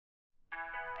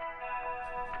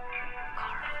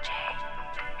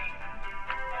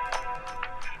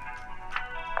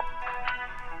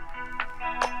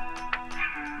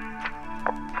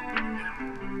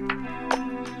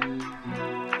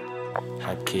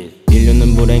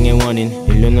인류는 불행의 원인,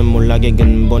 인류는 몰락의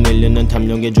근본, 인류는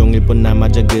탐욕의 종일 뿐.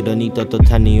 나마저 그러니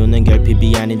떳떳한 이유는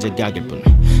결핍이 아닌 자각일 뿐.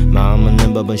 마음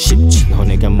얻는 법은 쉽지,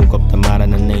 너네가 무겁다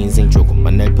말하는 내 인생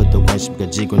조금만 읊어도 관심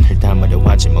가지고 날 담으려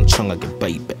하지 멍청하게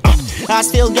baby. I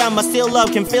still got my still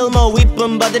love can feel more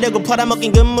이쁨 받으려고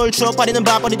팔아먹긴 금물 추억 버리는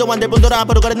밥벌이도 안 될 뿐더러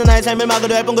앞으로 가려는 나의 삶을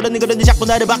막으려 할 뿐. 그러니 자꾸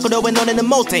나를 바꾸려 왜 너네는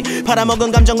못해.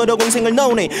 팔아먹은 감정으로 공생을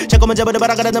노네. 자꾸만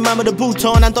잡아라 가라는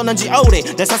마음으로부터 난 떠난 지 오래.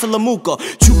 날 사슬로 묶어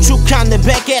축축한 내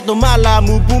베개도 말라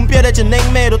무분별해진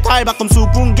냉매로 탈바꿈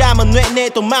수분감은 뇌내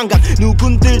또 망각.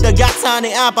 누군들 다 같아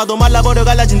내 아빠도 말라버려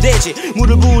갈라진 돼지.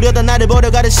 물을 부으려다 나를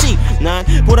버려가는 시. 난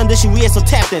보란듯이 위에서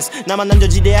탭댄스 나만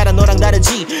남겨지대 알아 너랑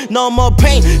다르지. No more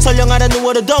pain 설령 알아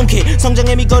누워도 don't care.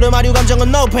 성장의 밑거름 아류 감정은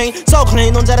no pain. So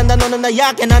clean 넌 잘한다 너는 나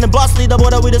약해. 나는 boss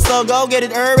리더보다 with the slow go get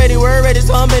it already we're ready.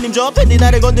 선배님 저 팬디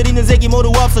나를 건드리는 색이 모두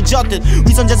없어졌듯.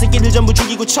 위선자 새끼들 전부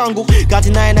죽이고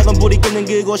천국까지 나의 나건 불이 끄는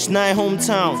그곳이 나의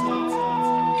hometown.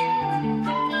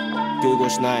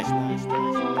 그곳이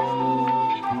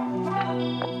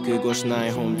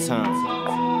나의 hometown.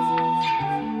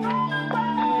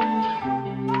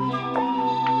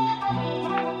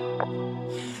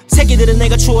 새끼들은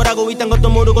내가 추월하고 있단 것도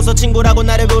모르고서 친구라고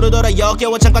나를 부르더라.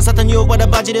 역겨워 잠깐 샀던 유혹받아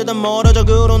빠지려던 멀어져.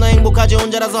 그러나 행복하지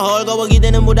혼자라서 헐거워.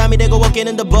 기대는 무담이 되고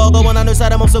어깨는 더 버거워. 나눌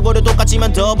사람 없어 고려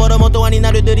똑같지만 더 벌어. 뭐 또한 이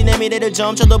나루들이 내 미래를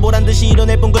점쳐 더 보란듯이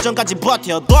이뤄낼 뿐 그 전까지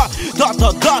버텨 더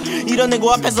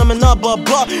이뤄내고 앞에 서면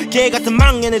너버버. 개같은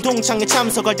망년에 동창회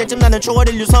참석할 때쯤 나는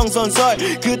초월인류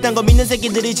성선설. 그딴 거 믿는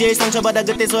새끼들이 제일 상처받아.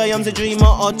 그때서야 염세주의 뭐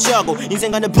어쩌고.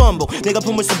 인생 가는 번복 내가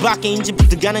품을 수밖에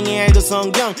인지부터 가능해 알고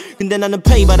성경. 근데 나는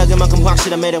페이바라 그만큼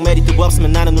확실한 매력 메리트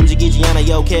없으면 나는 움직이지 않아.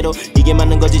 요케로 이게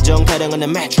맞는 거지 정타령은 내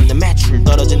매출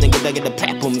떨어지는 게 다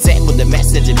플랫폼 세포대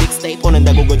메시지 믹스테이프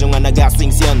보낸다고 그중 하나가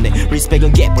스윙스였네.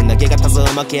 리스펙은 개뿔 나 개같아서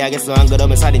음악해야겠어. 안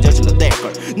그러면 살인 저질러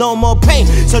댈걸. No more pain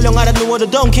설령 알아 누워도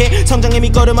don't care. 성장의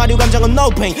밑거름 아류 감정은 no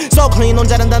pain. So clean 넌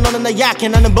잘한다 너는 나 약해.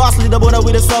 나는 boss 리더보다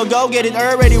with the slow go get it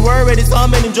already we're ready.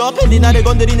 선배님 저 팬디 나를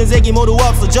건드리는 색이 모두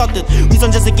없어졌듯.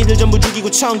 위선자 새끼들 전부 죽이고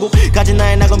천국까지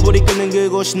나의 나건 불이 끄는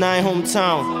그곳이 나의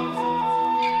hometown.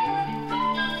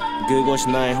 그곳이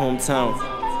나의 hometown.